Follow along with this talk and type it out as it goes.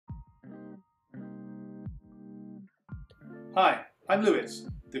Hi, I'm Lewis,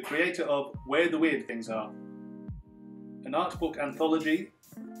 the creator of Where the Weird Things Are, an art book anthology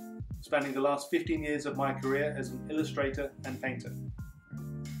spanning the last 15 years of my career as an illustrator and painter.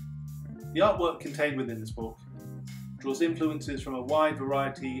 The artwork contained within this book draws influences from a wide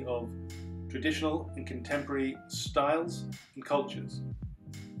variety of traditional and contemporary styles and cultures,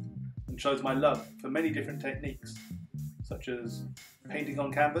 and shows my love for many different techniques, such as painting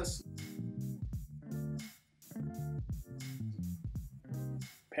on canvas,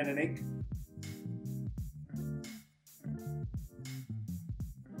 pen and ink,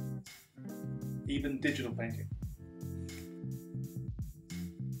 even digital painting.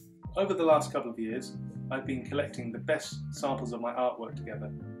 Over the last couple of years, I've been collecting the best samples of my artwork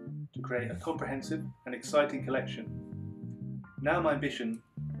together to create a comprehensive and exciting collection. Now my ambition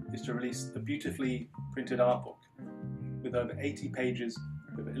is to release a beautifully printed art book with over 80 pages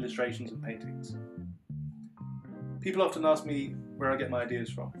of illustrations and paintings. People often ask me where I get my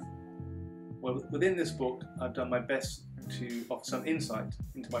ideas from. Well, within this book, I've done my best to offer some insight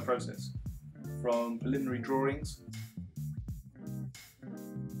into my process, from preliminary drawings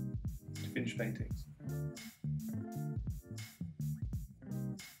to finished paintings.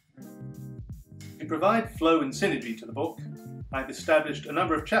 To provide flow and synergy to the book, I've established a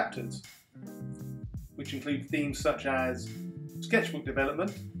number of chapters, which include themes such as sketchbook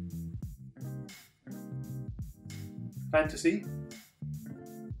development, fantasy,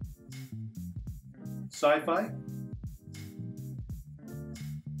 sci-fi,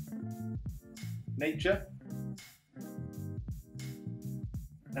 nature,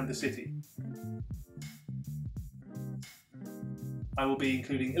 and the city. I will be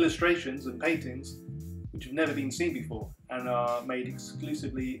including illustrations and paintings which have never been seen before and are made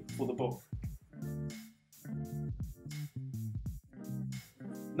exclusively for the book.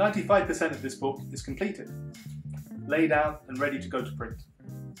 95% of this book is completed, laid out and ready to go to print.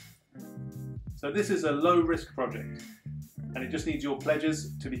 So this is a low-risk project, and it just needs your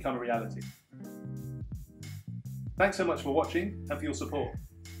pledges to become a reality. Thanks so much for watching and for your support.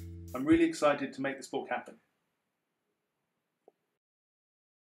 I'm really excited to make this book happen.